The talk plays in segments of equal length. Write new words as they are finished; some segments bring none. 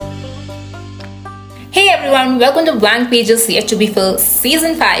everyone, welcome to Blank Pages Yet to Be Filled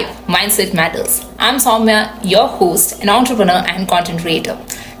Season 5 Mindset Matters. I'm Soumya, your host, an entrepreneur and content creator.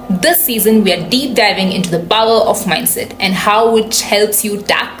 This season, we are deep diving into the power of mindset and how it helps you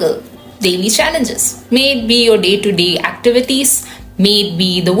tackle daily challenges. May it be your day-to-day activities, may it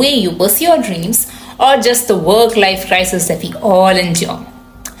be the way you pursue your dreams, or just the work-life crisis that we all endure.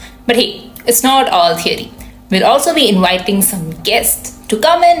 But hey, it's not all theory. We'll also be inviting some guests to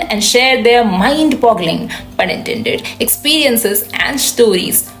come in and share their mind-boggling, pun intended, experiences and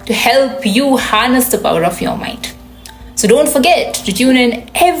stories to help you harness the power of your mind. So don't forget to tune in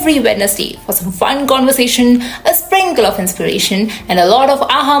every Wednesday for some fun conversation, a sprinkle of inspiration, and a lot of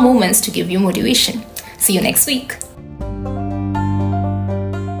aha moments to give you motivation. See you next week.